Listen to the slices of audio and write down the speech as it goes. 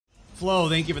Flo,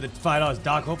 thank you for the $5.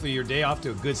 Doc, hopefully your day off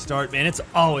to a good start. Man, it's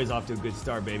always off to a good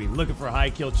start, baby. Looking for a high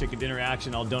kill chicken dinner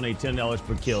action. I'll donate $10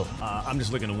 per kill. I'm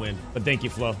just looking to win. But thank you,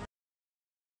 Flo.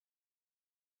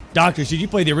 Doctor, should you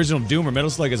play the original Doom or Metal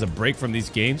Slug as a break from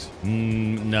these games?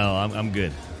 No, I'm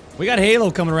good. We got Halo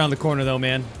coming around the corner, though,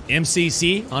 man.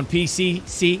 MCC on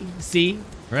PCC,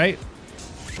 right?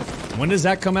 When does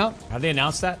that come out? Have they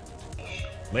announced that?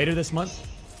 Later this month?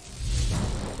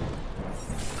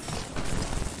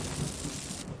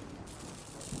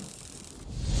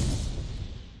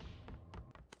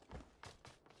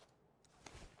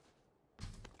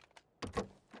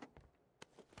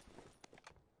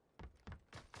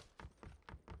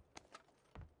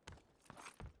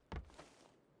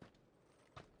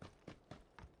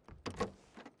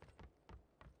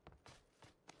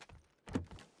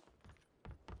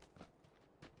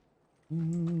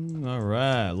 All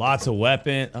right, lots of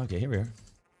weapon. Okay, here we are.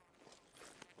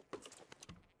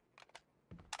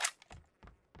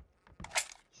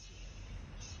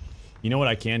 You know what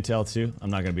I can tell too? I'm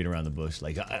not gonna beat around the bush.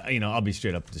 Like, you know, I'll be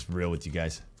straight up, just real with you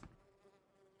guys.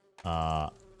 My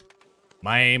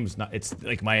aim's not. It's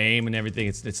like my aim and everything.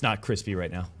 It's not crispy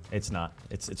right now. It's not.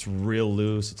 It's real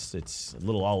loose. It's a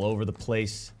little all over the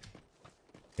place.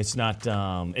 It's not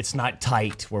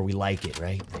tight where we like it,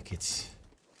 right? Like it's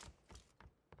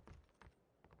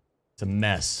a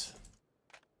mess.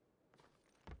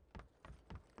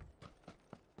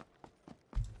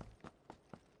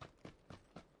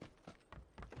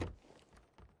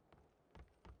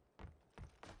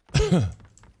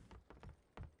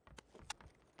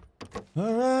 All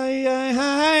right,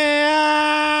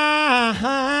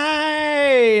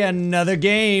 another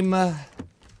game.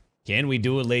 Can we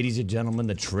do it, ladies and gentlemen?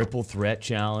 The triple threat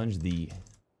challenge. The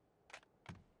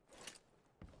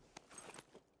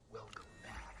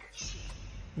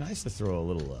nice to throw a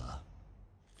little, I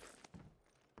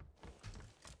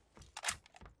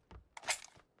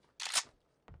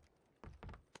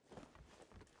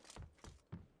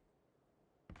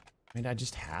mean, I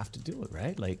just have to do it,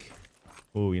 right? Like,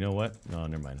 oh, you know what? No,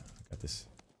 never mind. I got this.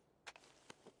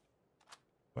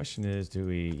 Question is, do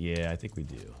we? Yeah, I think we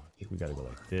do. I think we gotta go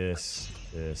like this,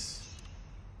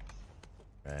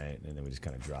 right? And then we just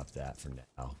kind of drop that for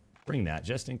now. Bring that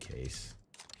just in case.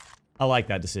 I like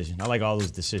that decision. I like all those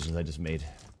decisions I just made.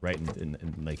 Right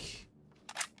and like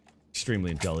extremely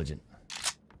intelligent.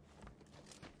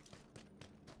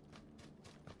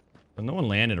 But no one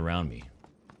landed around me.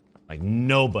 Like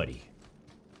nobody.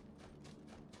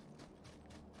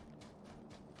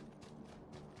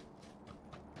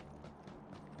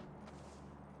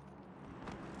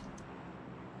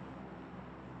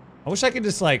 I wish I could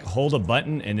just like hold a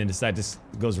button and then that just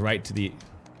goes right to the...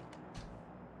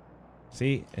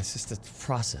 See, it's just a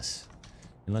process.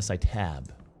 Unless I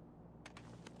tab.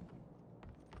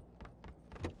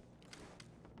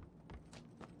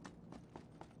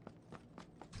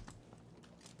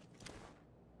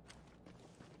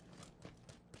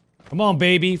 Come on,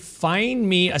 baby. Find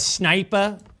me a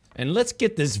sniper. And let's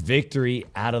get this victory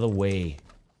out of the way.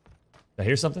 Did I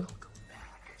hear something?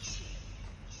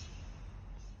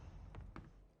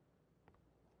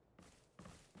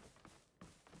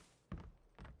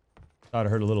 Thought I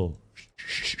heard a little.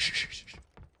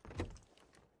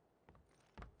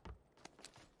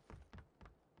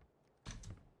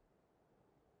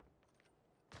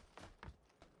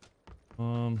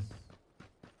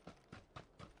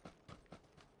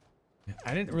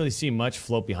 I didn't really see much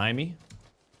float behind me.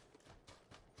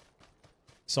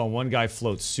 Saw one guy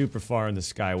float super far in the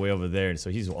sky way over there, and so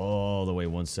he's all the way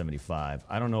 175.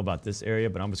 I don't know about this area,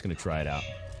 but I'm just gonna try it out.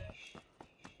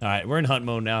 All right, we're in hunt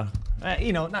mode now.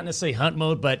 You know, not necessarily hunt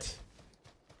mode, but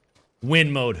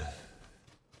win mode.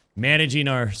 Managing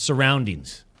our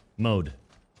surroundings mode.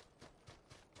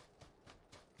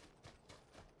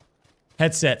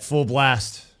 Headset full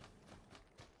blast.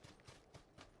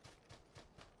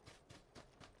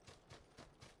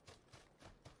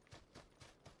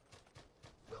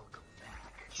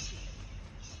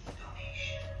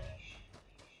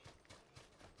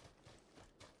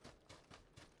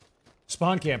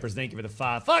 Spawn campers, thank you for the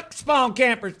 5. Fuck spawn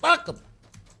campers, fuck them.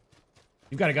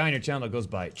 You've got a guy on your channel that goes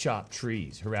by Chop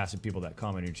Trees, harassing people that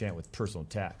comment on your channel with personal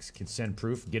attacks. Can send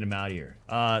proof, get him out of here.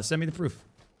 Send me the proof.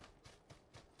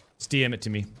 Just DM it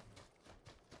to me.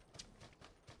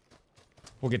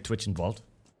 We'll get Twitch involved.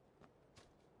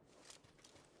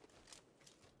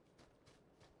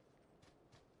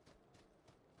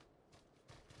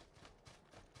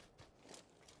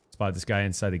 Spot this guy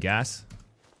inside the gas.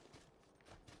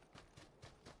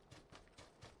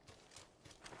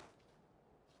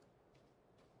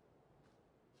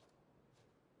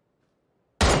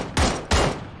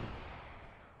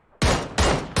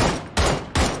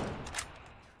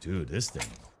 Dude, this thing.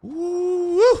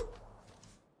 Woo!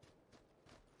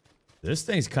 This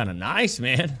thing's kind of nice,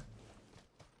 man.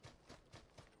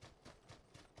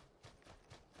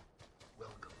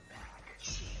 Welcome back.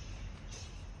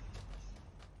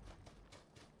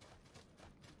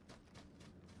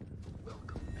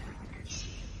 Welcome back.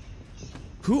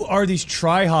 Who are these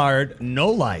try-hard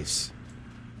no-lifes?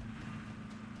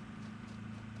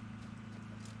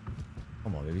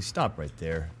 Come on, baby. Stop right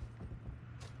there.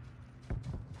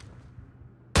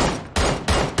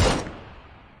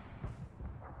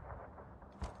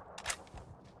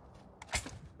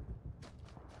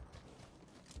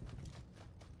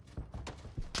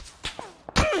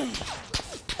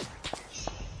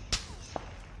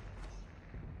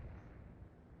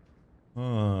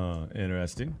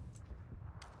 Interesting.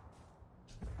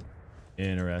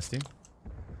 Interesting.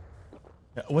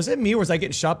 Was it me or was I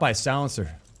getting shot by a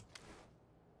silencer?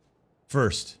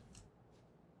 First.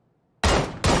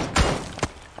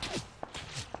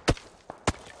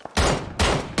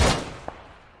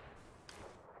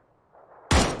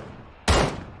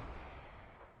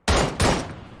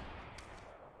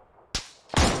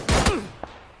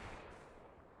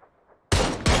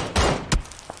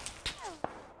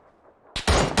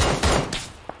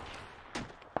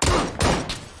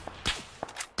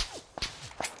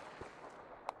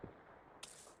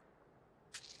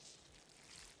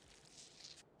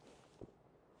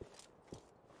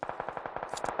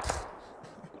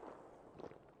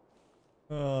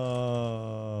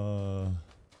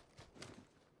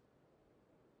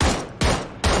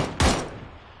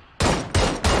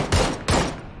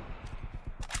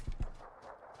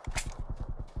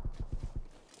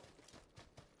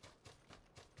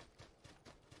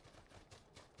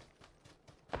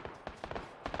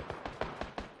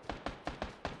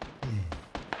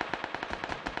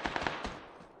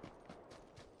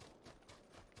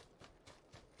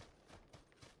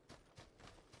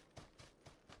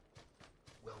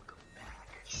 Welcome back.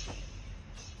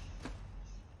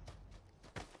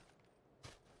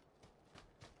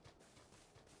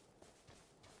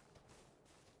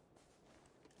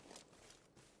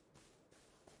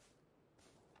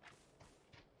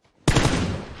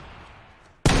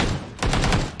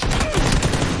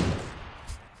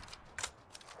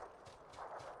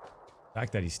 The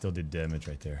fact that he still did damage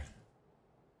right there.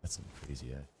 That's some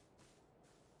crazy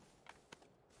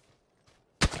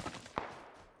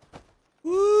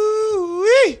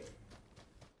Woo-wee!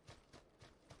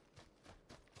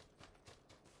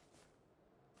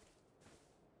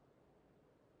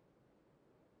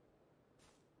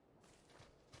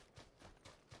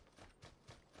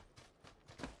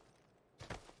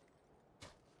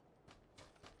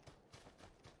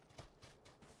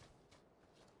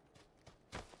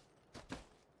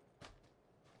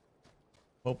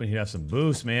 Hoping he'd have some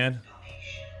boost, man.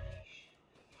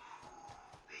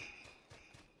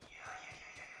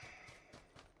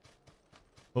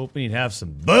 Hoping he'd have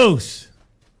some boost.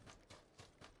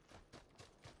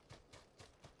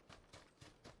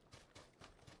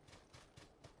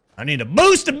 I need a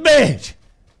boost a bit.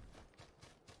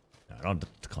 I don't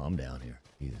have to calm down here.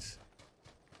 Jesus.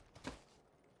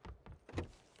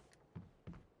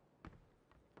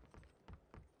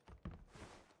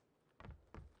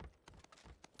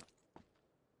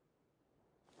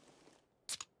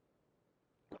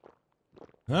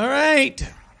 All right.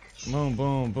 Boom,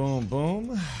 boom, boom, boom.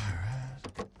 All right.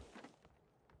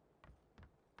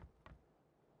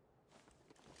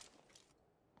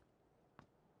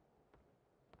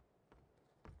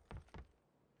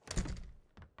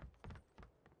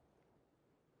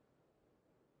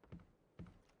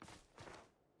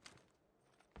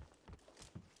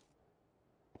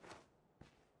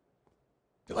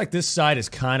 I feel like this side is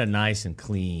kind of nice and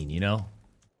clean, you know?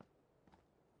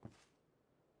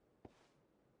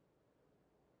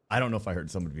 I don't know if I heard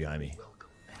somebody behind me. Welcome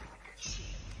back.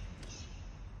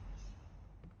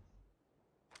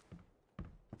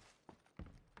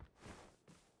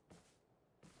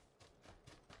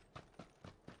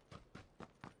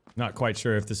 Not quite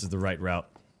sure if this is the right route.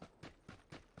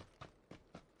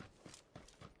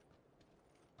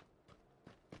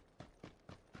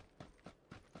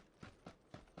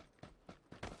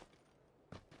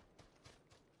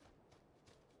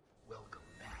 Welcome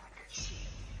back.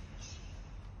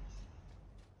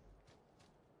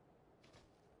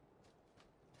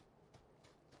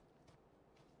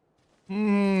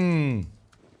 Hmm.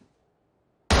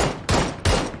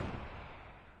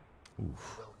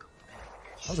 Oof.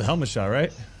 That was a helmet shot,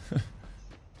 right?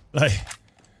 Like, how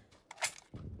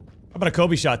about a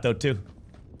Kobe shot, though, too?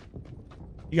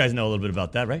 You guys know a little bit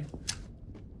about that, right?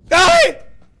 Die!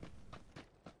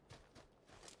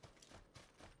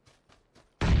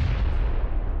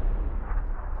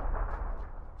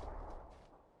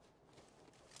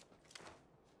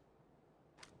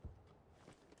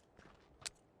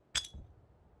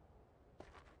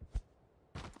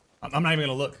 I'm not even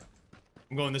gonna look.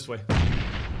 I'm going this way.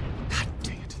 God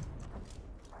dang it.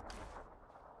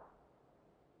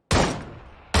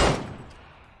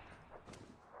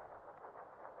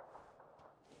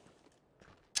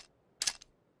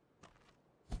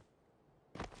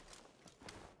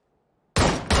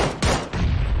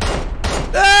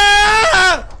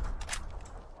 Ah!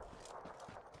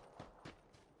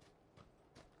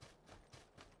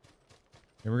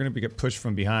 We're gonna get pushed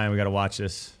from behind. We gotta watch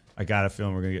this. I got a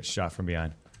feeling we're gonna get shot from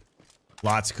behind.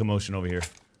 Lots of commotion over here.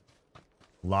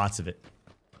 Lots of it.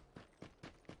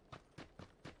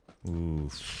 Ooh.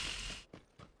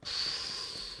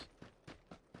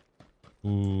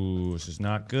 Ooh, this is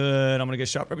not good. I'm gonna get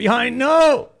shot from behind.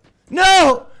 No!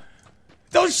 No!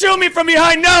 Don't shoot me from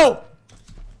behind, no!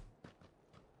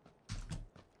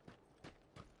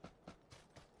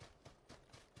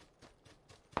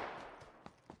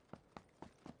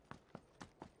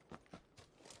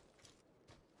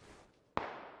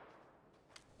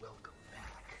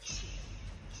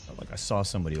 Felt like I saw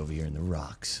somebody over here in the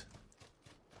rocks.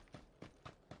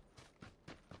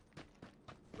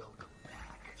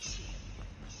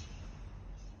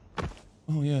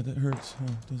 Oh yeah, that hurts,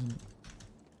 huh? Doesn't it?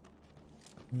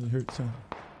 Really hurts, huh?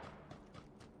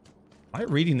 Am I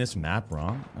reading this map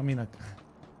wrong? I mean,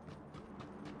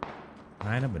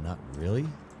 kinda, but not really.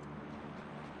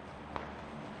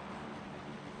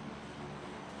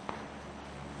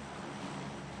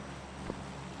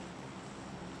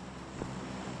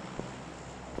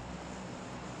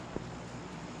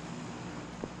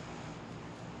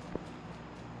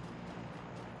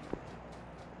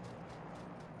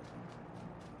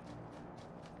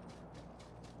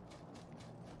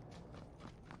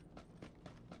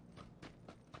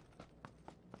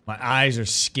 My eyes are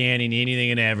scanning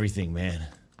anything and everything, man.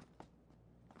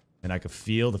 And I could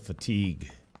feel the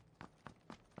fatigue.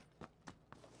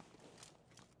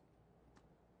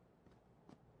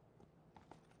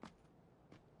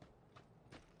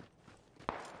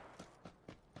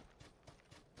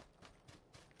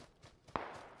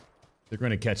 They're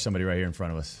going to catch somebody right here in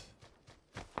front of us.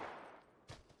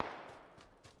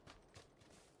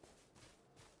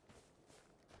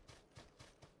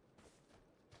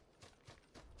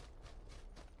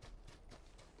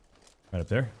 Right up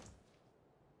there.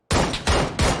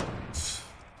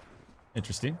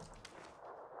 Interesting.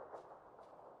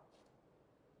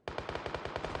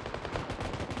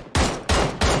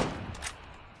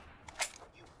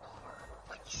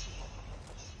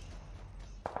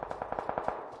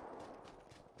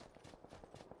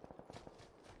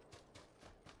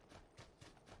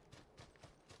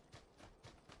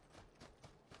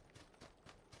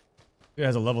 It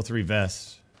has a level 3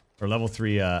 vest or level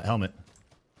 3 helmet.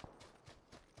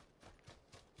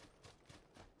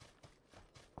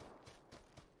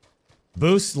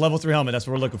 Boost, level 3 helmet. That's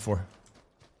what we're looking for.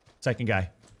 Second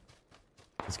guy.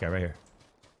 This guy right here.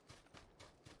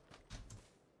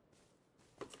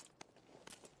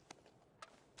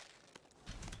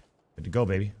 Good to go,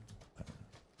 baby.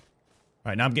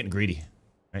 Alright, now I'm getting greedy.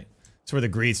 Right? That's where the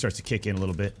greed starts to kick in a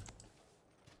little bit.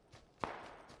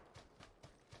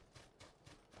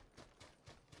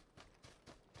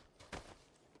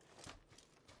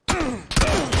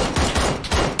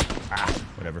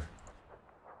 Whatever.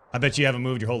 I bet you haven't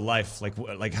moved your whole life.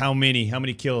 Like how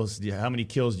many kills do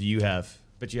you have?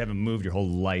 Bet you haven't moved your whole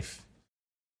life.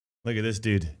 Look at this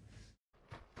dude.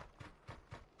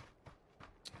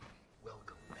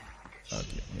 Welcome back.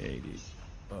 Okay, hey dude.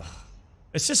 Ugh.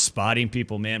 It's just spotting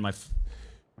people, man.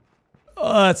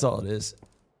 Oh, that's all it is.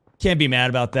 Can't be mad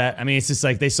about that. I mean, it's just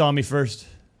like they saw me first.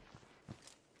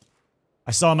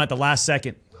 I saw him at the last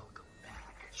second.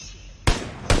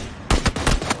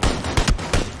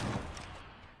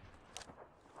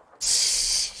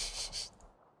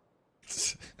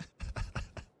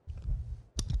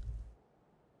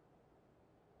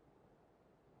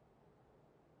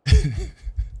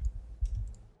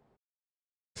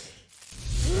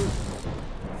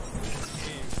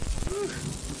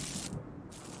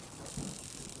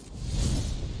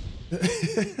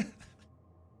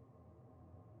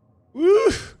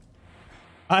 Woo!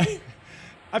 I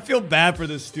feel bad for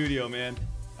this studio, man.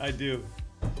 I do.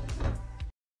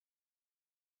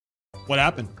 What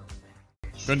happened?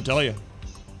 Couldn't tell you.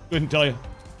 Couldn't tell you.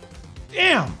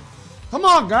 Damn! Come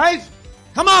on, guys!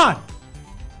 Come on!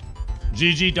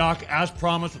 GG Doc, as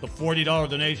promised, with a $40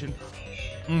 donation.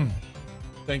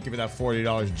 Thank you for that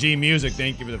 $40. G Music,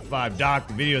 thank you for the $5. Doc,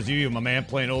 the videos of you, my man,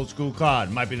 playing old school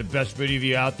COD. Might be the best video of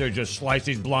you out there. Just slice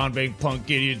these blonde bang punk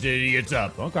idiots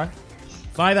up. Okay.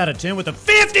 5 out of 10 with a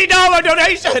 $50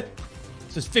 donation!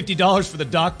 Says $50 for the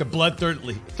doc, the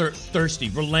bloodthirsty,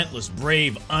 relentless,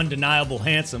 brave, undeniable,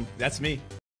 handsome. That's me.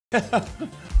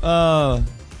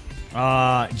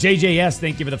 JJS,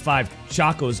 thank you for the 5.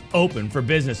 Choco's open for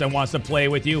business and wants to play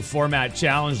with you. Format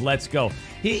challenge, let's go.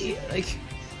 He like,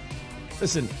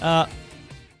 listen. I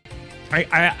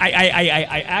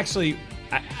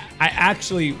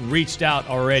actually reached out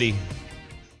already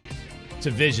to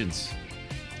Visions.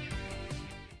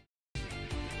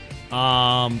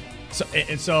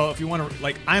 So if you want to,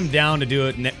 like, I'm down to do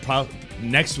it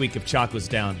next week if Choco's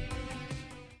down.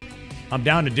 I'm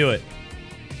down to do it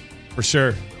for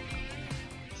sure.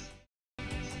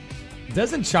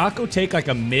 Doesn't Choco take like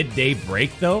a midday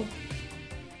break though?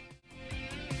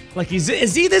 Like, is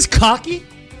he this cocky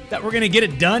that we're gonna get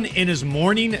it done in his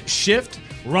morning shift?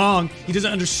 Wrong. He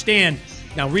doesn't understand.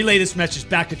 Now relay this message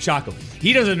back to Choco.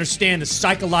 He doesn't understand the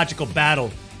psychological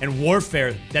battle and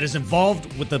warfare that is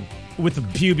involved with the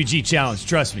PUBG challenge.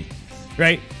 Trust me,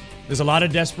 right? There's a lot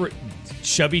of desperate,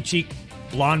 chubby cheek,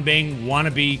 blonde bang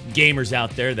wannabe gamers out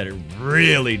there that are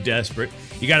really desperate.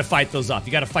 You got to fight those off.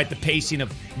 You got to fight the pacing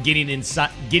of getting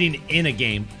in a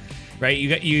game, right? You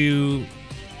got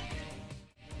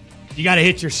to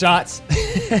hit your shots.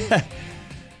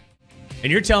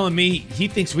 And you're telling me he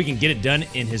thinks we can get it done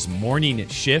in his morning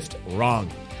shift? Wrong.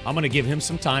 I'm going to give him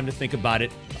some time to think about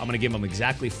it. I'm going to give him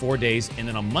exactly 4 days. And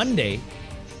then on Monday,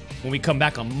 when we come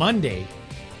back on Monday,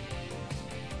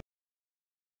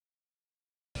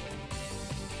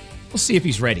 we'll see if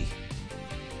he's ready.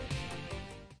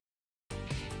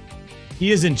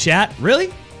 He is in chat?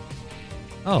 Really?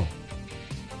 Oh.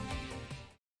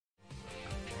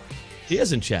 He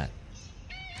is in chat.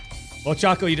 Well,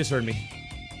 Choco, you just heard me.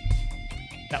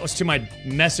 That was to my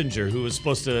messenger who was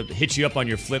supposed to hit you up on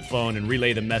your flip phone and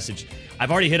relay the message.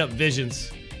 I've already hit up Visions,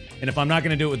 and if I'm not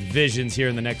going to do it with Visions here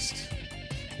in the next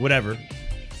whatever,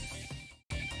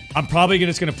 I'm probably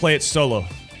just going to play it solo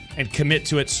and commit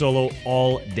to it solo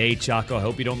all day, Choco. I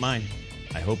hope you don't mind.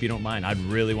 I hope you don't mind. I'd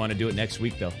really want to do it next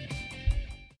week, though.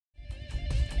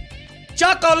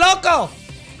 Choco Loco!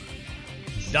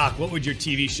 Doc, what would your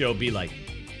TV show be like?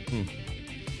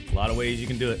 A lot of ways you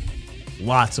can do it.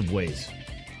 Lots of ways.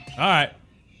 All right.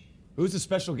 Who's the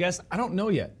special guest? I don't know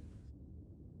yet.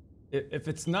 If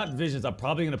it's not Visions, I'm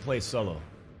probably going to play solo.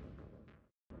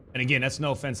 And again, that's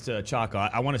no offense to Choco.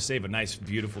 I want to save a nice,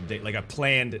 beautiful day, like a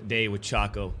planned day with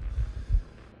Choco.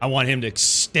 I want him to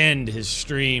extend his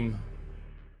stream